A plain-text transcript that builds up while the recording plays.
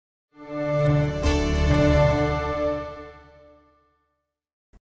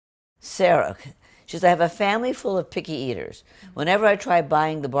Sarah, she says, I have a family full of picky eaters. Whenever I try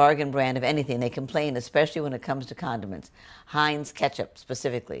buying the bargain brand of anything, they complain, especially when it comes to condiments. Heinz ketchup,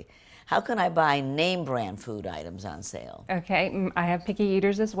 specifically. How can I buy name brand food items on sale? Okay, I have picky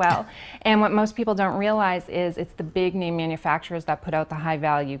eaters as well. And what most people don't realize is it's the big name manufacturers that put out the high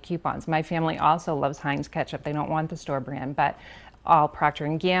value coupons. My family also loves Heinz ketchup. They don't want the store brand, but all Procter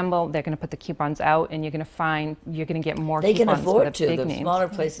 & Gamble, they're going to put the coupons out, and you're going to find you're going to get more they coupons can afford for the big the names. Smaller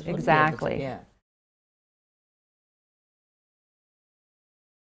places Exactly. Wouldn't be able to, yeah.